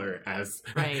their color as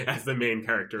as the main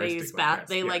characteristic.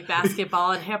 They like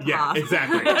basketball and hip hop. Yeah,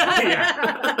 exactly.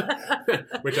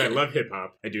 Which I love hip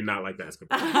hop. I do not like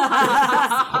basketball.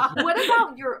 What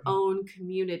about your own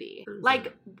community,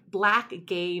 like black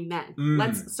gay men?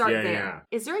 Let's start there. Yeah.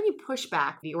 Is there any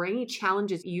pushback or any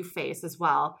challenges you face as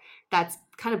well that's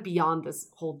kind of beyond this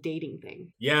whole dating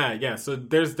thing? Yeah. So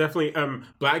there's definitely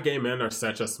black gay men are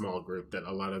such a small group that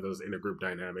a lot of those intergroup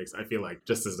dynamics, I feel like,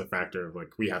 just as a factor of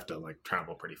like we have to like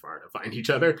travel pretty far to find each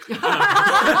other. But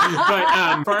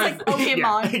far as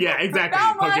Pokemon. Yeah, exactly.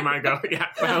 Pokemon Go. Yeah,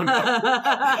 found.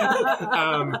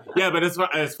 But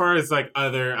as far as like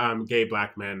other gay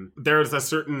black men, there's a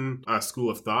certain school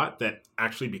of thought that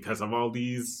actually, because of all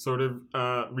these sort of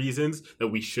reasons, that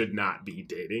we should not be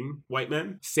dating white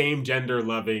men. Same gender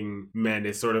loving men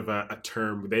is sort of a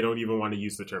term. They don't even want to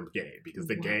use the term gay because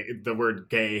the word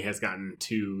gay has gotten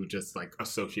too just like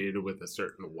associated with a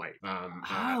certain white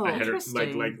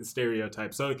like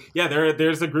stereotype. So yeah,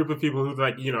 there's a group of people who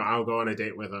like, you know, I'll go on a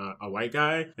date with a white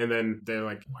guy, and then they're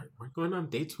like, we're going on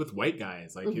dates with white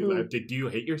guys. Like, do you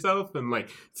hate yourself? And like,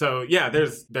 so yeah,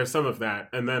 there's some of that.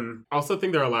 And then also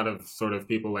think there are a lot of sort of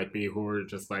people like me who are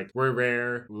just like, we're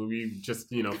rare. We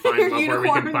just, you know, find love where we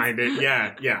can find it.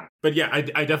 Yeah. But yeah, I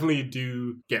definitely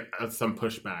do get some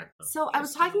pushback. So I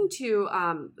was talking to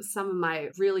some of my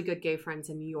really good gay friends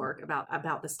in New York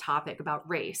about this topic, about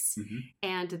race.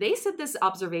 And they said this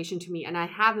observation to me, and I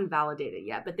haven't validated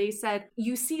yet, but they said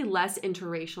you see less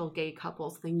interracial gay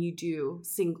couples than you do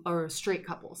straight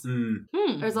couples.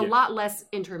 There's a lot less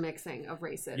intermixing of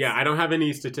races. Yeah, I don't have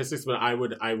any statistics, but I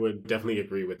would definitely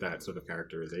agree with that sort of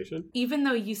characterization. Even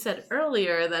though you said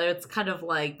earlier that it's kind of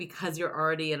like because you're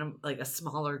already in a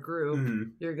smaller group,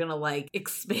 you're gonna like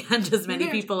expand as many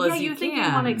people as you can. You think you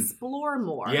want to explore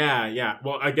more. Yeah.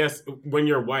 Well, I guess when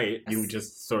you're white, you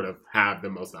just sort of have the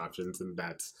most options, and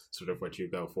that's sort of what you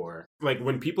go for. Like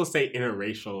when people say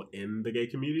interracial in the gay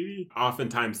community,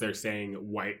 oftentimes they're saying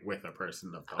white with a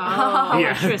person of color. Oh,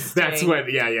 interesting. That's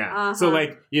what. Yeah. So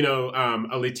like, you know,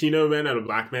 a Latino man and a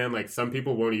black man, like some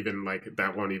people won't even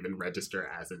register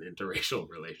as an interracial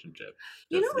relationship.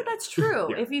 You know what? That's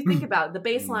true. If you think about it, the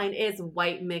baseline is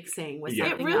white mixing thing with Yeah.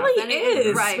 something It really else. And it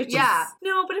is. right? Which Yeah. is-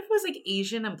 no, but if it was like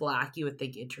Asian and Black, you would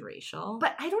think interracial.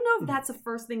 But I don't know if that's the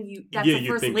first thing that's Yeah, the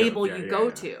you first think label of, yeah, you yeah, go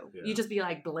yeah, to. yeah. You just be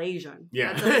like Blasian.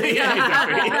 Yeah. That's Yeah,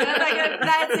 exactly.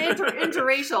 that's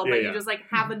interracial, but Yeah, you yeah. just like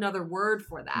have another word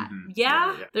for that. Mhm.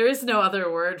 yeah, Yeah. there is no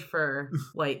other word for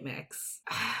white mix.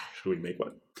 Should we make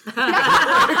one?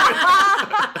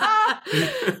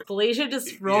 Malaysia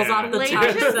just rolls Yeah. off the Malaysia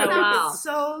tongue so sounds well.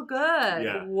 so good.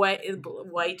 Yeah.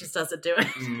 White just doesn't do it.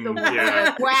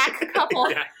 Yeah. Whack couple.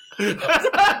 Yeah.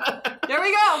 There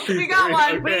we go. We got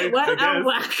one. Okay, Wait, what? I guess. A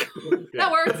whack.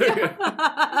 That works.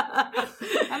 I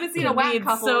haven't seen a whack Means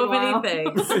couple so in a while. many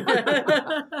things.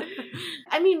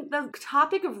 I mean, the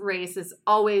topic of race is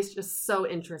always just so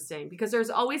interesting because there's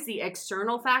always the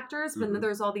external factors, but then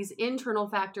there's all these internal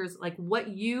factors like what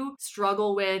you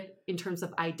struggle with in terms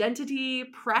of identity,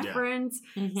 preference,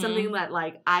 something that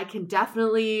like I can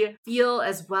definitely feel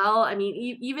as well. I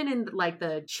mean, even in like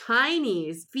the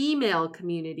Chinese female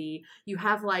community, you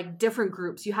have like different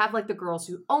groups. You have like the girls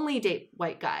who only date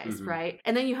white guys, right?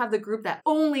 And then you have the group that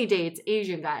only dates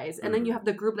Asian guys. And then you have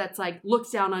the group that's like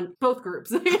looks down on both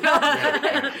groups. You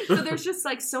know? So there's just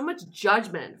like so much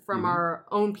judgment from our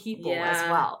own people as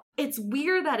well. It's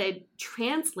weird that it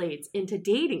translates into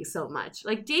dating so much.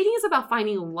 Like dating is about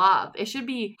finding love. It should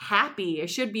be happy. It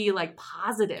should be like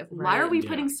positive. Why are we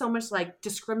putting so much like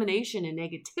discrimination and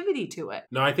negativity to it?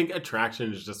 No, I think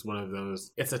attraction is just one of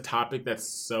those. It's a topic that's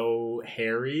so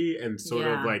hairy and sort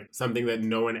of like something that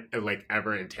no one like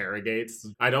ever interrogates.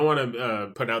 I don't want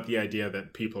to put out the idea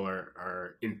that people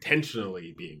are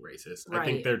intentionally being racist. I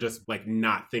think they're just like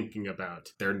not thinking about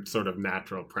their sort of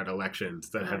natural predilections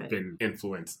that have been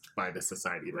influenced by the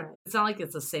society. It's not like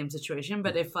it's the same situation,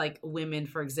 but if like women,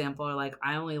 for example, are like,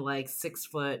 I only like 6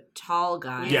 foot tall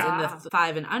guys in the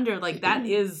 5 and under, like that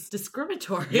is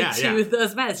discriminatory to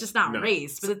those men. It's just not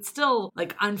race, but it's still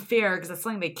like unfair because that's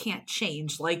something they can't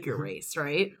change, like your race,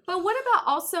 right? But what about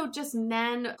also just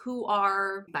men who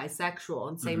are bisexual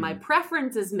and say, my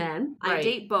preference is men. I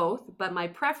date both, but my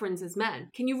preference is men.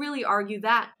 Can you really argue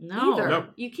that? No. Either? Nope.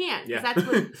 You can't. 'Cause Yeah. That's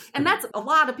what, and that's a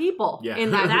lot of people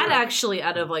in that That group. actually,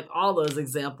 out of like all those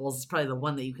examples, is probably the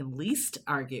one that you can least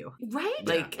argue. Right?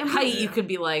 Like And height, you could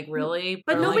be like, really?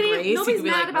 But Or, like, race, you nobody's could be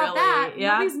mad like, about really? that.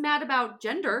 Yeah. Nobody's mad about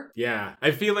gender. Yeah,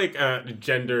 I feel like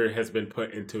gender has been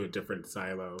put into a different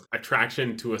silo.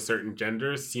 Attraction to a certain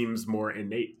gender seems more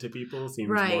innate to people, seems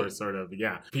more sort of,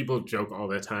 people joke all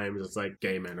the time, it's like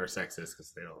gay men are sexist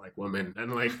because they don't like women.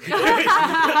 And like,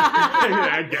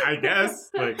 I guess,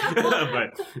 like,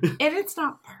 but. And it's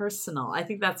not personal. I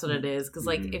think that's what it is. Because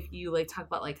like if you like talk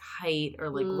about like height or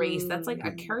like race, that's like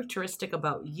a characteristic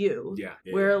about you.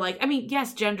 Where like, I mean,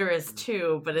 yes, gender is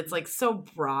too, but it's like so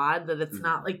broad that it's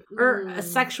not like, or a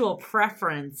sexual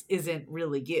preference isn't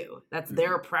really you. That's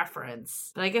their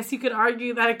preference. But I guess you could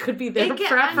argue that it could be their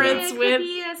preference it with. could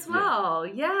be as well.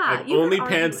 Like, only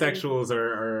pansexuals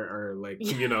are like,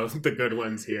 you know, the good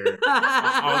ones here.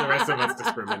 All the rest of us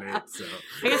discriminate. So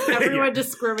I guess everyone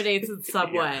discriminates in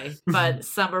some way, but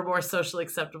some are more socially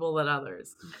acceptable than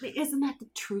others. I mean, isn't that the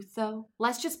truth, though?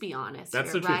 Let's just be honest.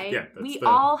 That's here, the truth. right? Yeah, we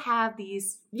all have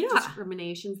these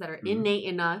discriminations that are Mm-hmm. innate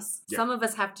in us. Some of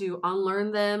us have to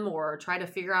unlearn them or try to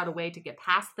figure out a way to get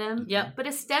past them. But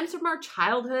it stems from our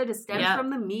childhood. It stems from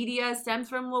the media. It stems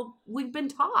from what we've been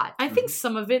taught. I think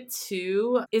some of it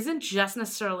too isn't just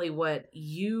necessarily what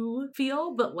you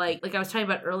feel, but like I was talking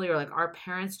about earlier, like our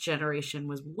parents' generation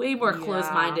was way more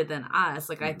closed-minded than us.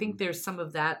 Like I think there's some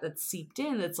of that that's seeped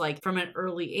in. That's like from an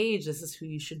early age, this is who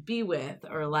you should be with,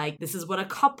 or like this is what a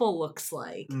couple looks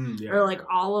like, or like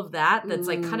all of that. That's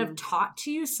like kind of taught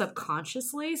to you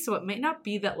subconsciously. So it may not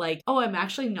be that like, oh, I'm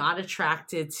actually not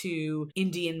attracted to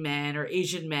Indian men or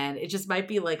Asian men. It just might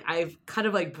be like I've kind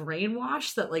of like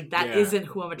brainwashed that like that isn't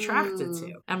who I'm attracted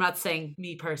to. I'm not saying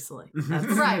me personally. That's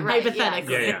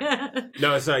hypothetically.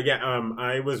 No, so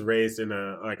I was raised in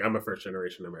I'm a first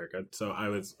generation American, so I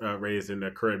was raised in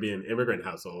a Caribbean immigrant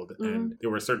household, and there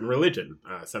was a certain religion,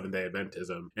 Seventh-day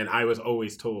Adventism, and I was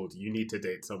always told you need to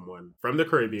date someone from the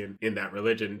Caribbean in that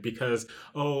religion because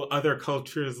other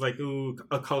cultures like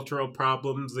cultural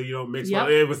problems, you know, mixed.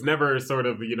 It was never sort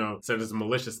of, you know, said as a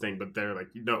malicious thing, but they're like,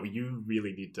 no, you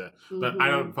really need to. But I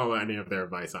don't follow any of their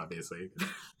advice, obviously.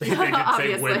 They could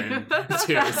say women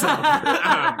too. So,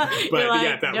 but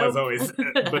like,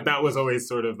 that was always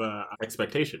sort of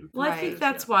expectation. Well, I think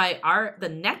that's why the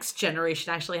next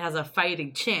generation actually has a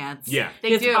fighting chance.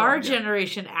 They do. Our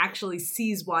generation actually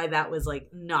sees why that was like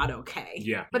not okay.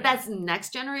 Yeah. But that's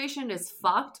next generation is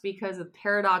fucked because of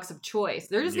paradox of choice.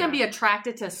 They're just going to be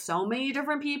attracted to so many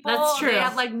different people. That's true. They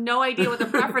have like no idea what the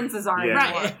preferences are anymore.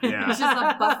 Right. Yeah. It's just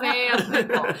a buffet of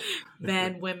people.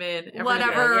 Men, women, everything.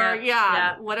 Whatever.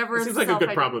 Yeah. Whatever. It seems like a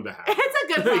good problem to have. It's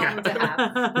a good problem to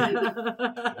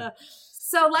have.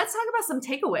 So let's talk about some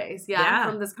takeaways,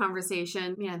 from this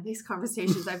conversation. Man, these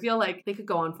conversations, I feel like they could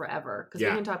go on forever because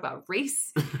we can talk about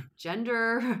race,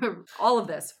 gender, all of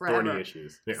this forever. Thorny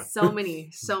issues. Yeah. So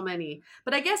many.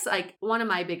 But I guess like one of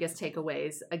my biggest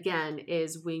takeaways, again,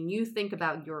 is when you think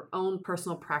about your own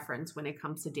personal preference when it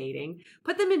comes to dating,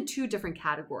 put them in two different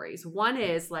categories. One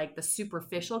is like the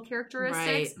superficial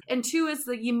characteristics, and two is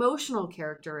the emotional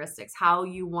characteristics, how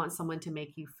you want someone to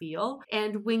make you feel.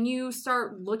 And when you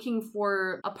start looking for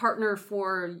a partner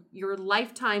for your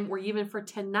lifetime or even for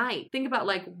tonight, think about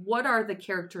like, what are the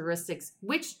characteristics?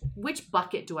 Which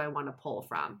bucket do I want to pull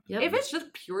from? Yep. If it's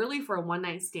just purely for a one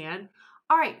night stand,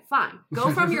 all right, fine. Go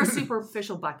from your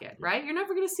superficial bucket, right? You're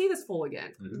never going to see this fool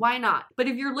again. Mm-hmm. Why not? But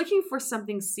if you're looking for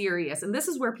something serious, and this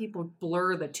is where people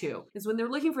blur the two, is when they're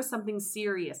looking for something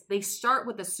serious, they start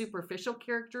with the superficial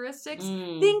characteristics,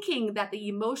 thinking that the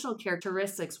emotional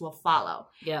characteristics will follow.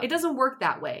 Yeah. It doesn't work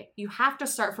that way. You have to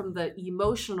start from the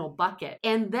emotional bucket,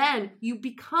 and then you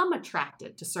become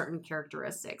attracted to certain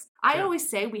characteristics. I always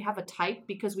say we have a type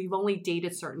because we've only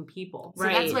dated certain people. So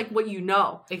that's like what you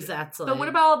know. Exactly. But what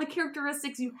about all the characteristics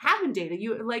you haven't dated?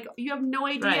 You have no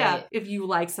idea if you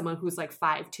like someone who's like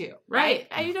 5'2", right?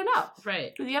 You don't know,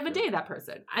 right? Because you haven't dated that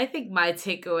person. I think my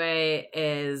takeaway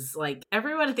is like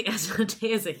everyone at the end of the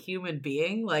day is a human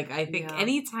being. Like I think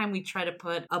anytime we try to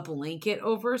put a blanket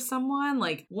over someone,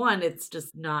 like one, it's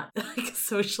just not like a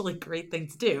socially great thing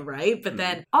to do, right? But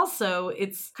then also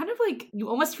it's kind of like you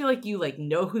almost feel like you like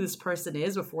know who this person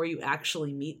is before you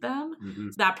actually meet them. Mm-hmm.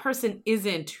 So that person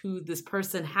isn't who this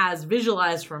person has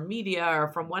visualized from media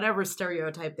or from whatever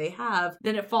stereotype they have,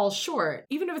 then it falls short.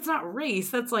 Even if it's not race,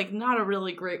 that's like not a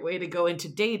really great way to go into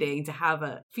dating, to have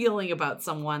a feeling about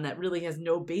someone that really has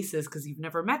no basis because you've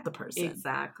never met the person.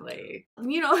 Exactly.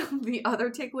 You know, the other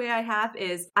takeaway I have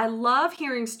is I love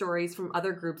hearing stories from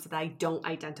other groups that I don't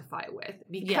identify with,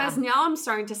 because now I'm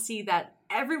starting to see that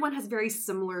everyone has very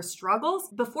similar struggles.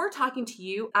 Before talking to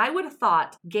you, I would have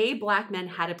thought gay Black men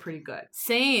had it pretty good.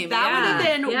 Same. That would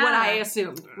have been what I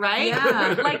assumed, right?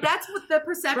 Yeah. Like that's what the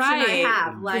perception I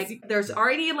have. Like there's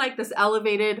already like this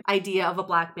elevated idea of a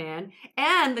Black man,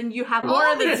 and then you have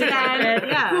all these men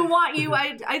who want you.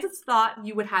 I just thought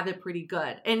you would have it pretty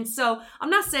good. And so I'm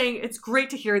not saying it's great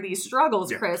to hear these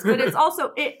struggles, Chris, but it's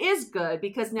also, it is good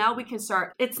because now we can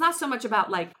start, it's not so much about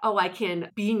like, oh, I can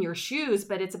be in your shoes,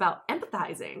 but it's about empathizing.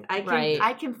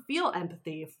 I can feel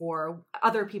empathy for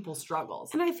other people's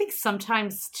struggles. And I think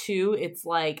sometimes too, it's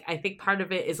like, I think part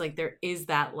of it is like there is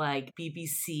that like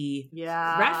BBC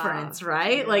reference,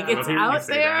 right? Yeah. Like it's out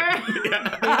there.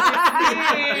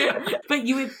 But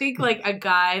you would think like a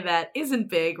guy that isn't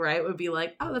big, right, would be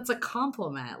like, oh, that's a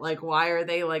compliment. Like, why are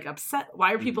they like upset?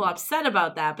 Why are people upset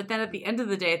about that? But then at the end of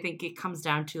the day, I think it comes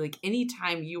down to like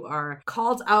anytime you are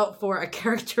called out for a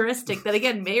characteristic that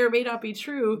again may or may not be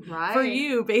true for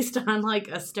you based on like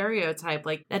a stereotype,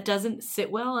 like that doesn't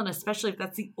sit well, and especially if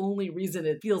that's the only reason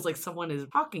it feels like someone is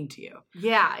talking to you.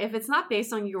 Yeah, if it's not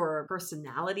based on your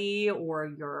personality or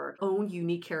your own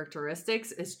unique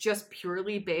characteristics, it's just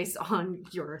purely based on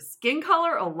your skin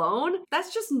color alone,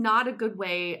 that's just not a good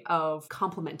way of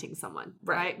complimenting someone,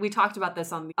 right? We talked about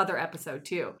this on the other episode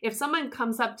too. If someone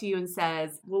comes up to you and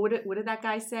says, what did that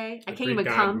guy say? I can't even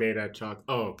come. Made a chalk.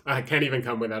 Oh, I can't even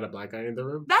come without a Black guy in the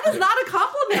room. That is not a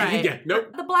compliment. Yeah,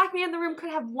 nope. The Black man in the room could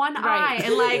have one eye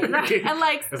and like and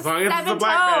like as long as 7 it's a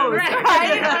Black toes, man.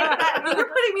 right? You're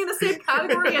putting me in the same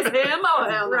category as him. Oh,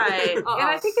 hell no. Right. And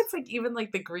I think it's like even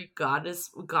like the Greek goddess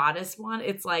one.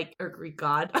 It's like, or Greek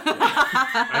god.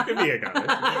 I could be a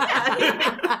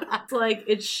goddess. It's like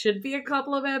it should be a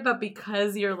compliment, but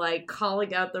because you're like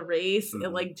calling out the race, it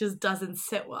like just doesn't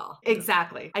sit well.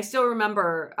 Exactly. I still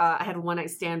remember I had a one night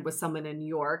stand with someone in New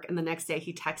York, and the next day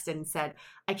he texted and said,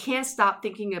 I can't stop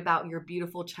thinking about your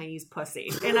beautiful Chinese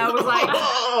pussy. And I was like,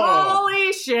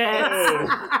 holy shit,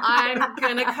 I'm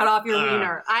gonna cut off your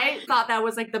wiener. I thought that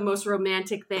was like the most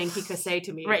romantic thing he could say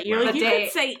to me. Right, you're like, you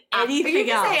could say anything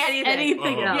else.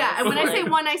 Anything else. Yeah, and when I say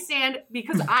one night stand,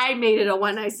 because I made it a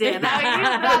one night stand,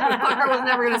 that fucker was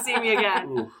never gonna see me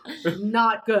again.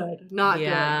 Not good. Not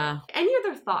good. Any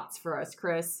other thoughts for us,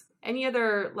 Chris? Any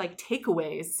other like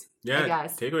takeaways Yeah,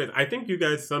 guys. takeaways. I think you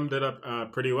guys summed it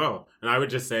up pretty well. And I would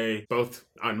just say, both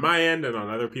on my end and on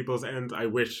other people's ends, I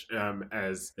wish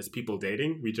as people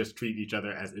dating, we just treat each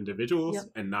other as individuals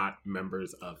and not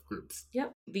members of groups.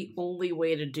 Yep. The only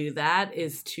way to do that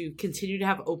is to continue to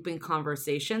have open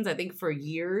conversations. I think for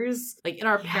years, like in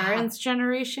our parents'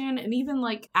 generation, and even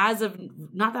like as of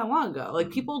not that long ago, like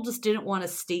people just didn't want to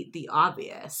state the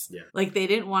obvious. Yeah. Like they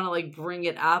didn't want to like bring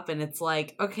it up, and it's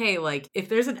like, okay, like if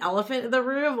there's an elephant in the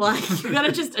room, like you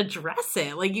gotta just address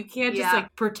it. Like you can't just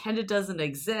like pretend it doesn't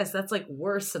exist. That's like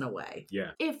worse in a way.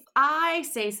 Yeah. If I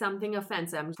say something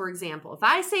offensive, for example, if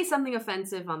I say something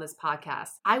offensive on this podcast,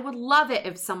 I would love it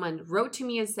if someone wrote to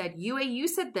me and said, Yue, you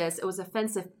said this, it was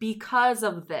offensive because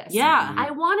of this. Yeah.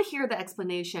 I want to hear the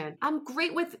explanation. I'm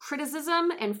great with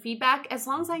criticism and feedback as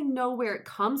long as I know where it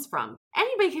comes from.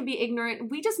 Anybody can be ignorant.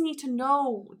 We just need to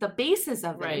know the basis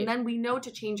of it. Right. And then we know to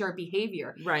change our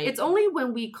behavior. Right. It's only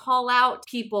when we call out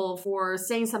people for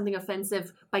saying something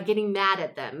offensive by getting mad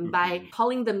at them, by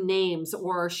calling them names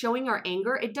or showing our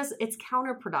anger, it's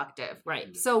counterproductive.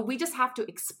 Right. So we just have to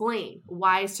explain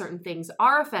why certain things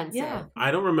are offensive. Yeah.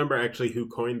 I don't remember actually who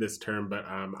coined this term, but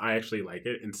I actually like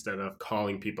it. Instead of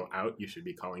calling people out, you should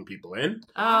be calling people in.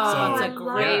 Oh, that's a I love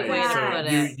great way to that.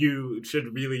 put it. You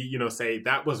should really, say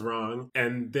that was wrong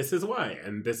and this is why.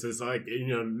 And this is like,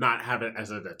 not have it as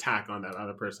an attack on that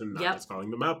other person, not just calling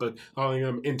them out, but calling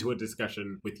them into a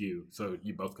discussion with you so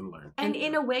you both can learn. And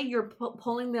in a way, you're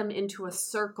pulling them into a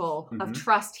circle of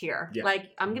trust here. Yeah.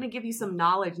 Like, I'm going to give you some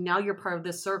knowledge. Now you're part of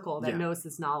this circle that knows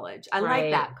this knowledge. I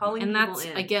like that. Calling and people that's,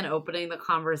 in. again, opening the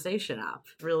conversation up.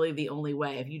 Really the only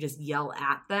way. If you just yell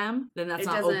at them, then that's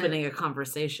not opening a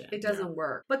conversation. It doesn't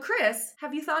work. But Chris,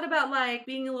 have you thought about like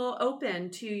being a little open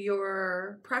to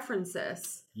your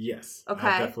preferences? Yes. Okay.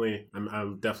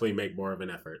 I'll definitely make more of an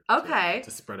effort. Okay.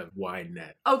 To spread a wide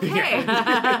net. Okay.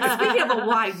 Speaking of a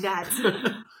wide net,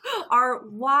 our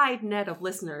wide net of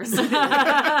listeners. If you'd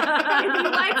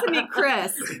like to meet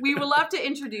Chris, we would love to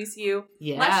introduce you.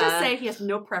 Yeah. Let's just say he has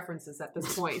no preferences at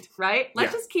this point, right?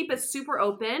 Let's just keep it super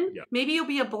open. Yeah. Maybe it'll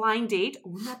be a blind date.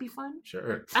 Wouldn't that be fun?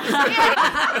 Sure.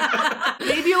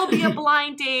 Maybe it'll be a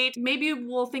blind date. Maybe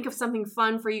we'll think of something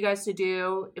fun for you guys to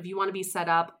do. If you want to be set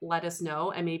up, let us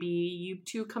know. And maybe you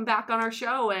two come back on our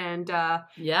show and give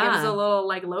us a little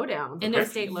like lowdown. And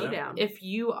first date lowdown. If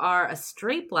you are a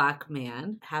straight Black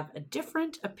man, have a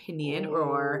different opinion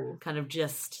or kind of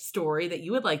just story that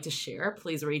you would like to share,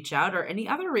 please reach out. Or any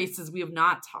other races we have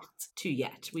not talked to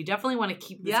yet. We definitely want to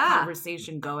keep this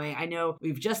conversation going. I know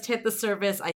we've just hit the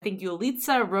surface. I think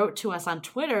Yulitsa wrote to us on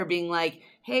Twitter being like,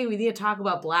 hey, we need to talk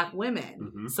about Black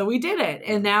women. So we did it.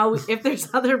 And now if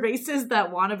there's other races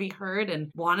that want to be heard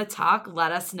and want to talk,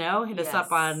 let us know. Hit us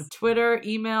up on Twitter,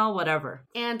 email, whatever.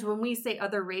 And when we say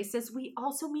other races, we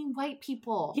also mean white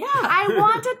people. Yeah. I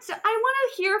want to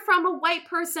hear from a white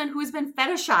person who's been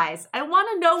fetishized. I want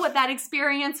to know what that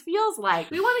experience feels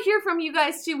like. We want to hear from you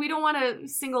guys too. We don't want to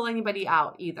single anybody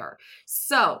out either.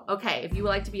 So, okay, if you would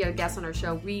like to be a guest on our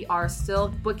show, we are still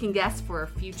booking guests for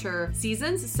future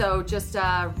seasons. So just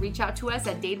reach out to us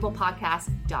at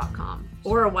dateablepodcast.com.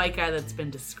 Or a white guy that's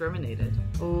been discriminated.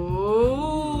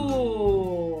 Ooh.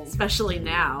 Especially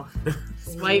now.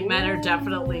 White men are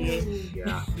definitely in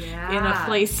a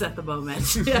place at the moment.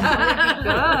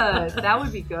 That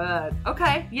would be good.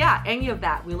 Okay, any of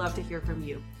that. We love to hear from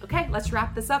you. Okay, let's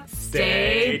wrap this up.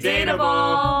 Stay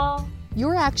dateable.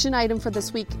 Your action item for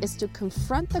this week is to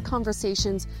confront the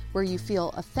conversations where you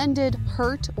feel offended,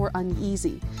 hurt, or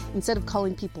uneasy. Instead of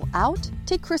calling people out,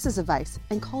 take Chris's advice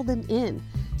and call them in.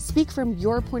 Speak from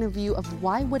your point of view of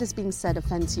why what is being said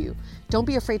offends you. Don't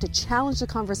be afraid to challenge the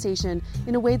conversation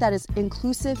in a way that is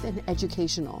inclusive and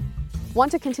educational.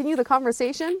 Want to continue the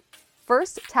conversation?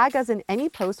 First, tag us in any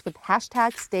post with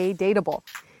hashtag #StayDateable.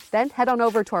 Then head on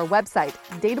over to our website,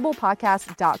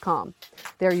 dateablepodcast.com.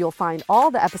 There you'll find all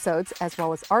the episodes, as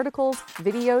well as articles,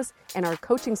 videos, and our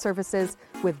coaching services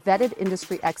with vetted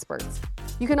industry experts.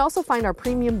 You can also find our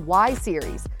premium Why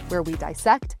series, where we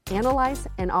dissect, analyze,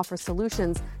 and offer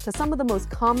solutions to some of the most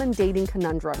common dating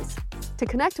conundrums. To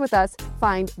connect with us,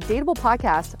 find Dateable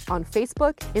Podcast on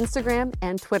Facebook, Instagram,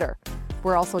 and Twitter.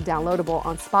 We're also downloadable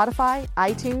on Spotify,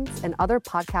 iTunes, and other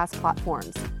podcast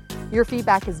platforms. Your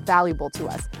feedback is valuable to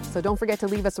us, so don't forget to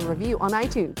leave us a review on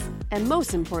iTunes. And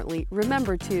most importantly,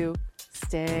 remember to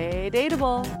stay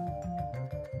dateable.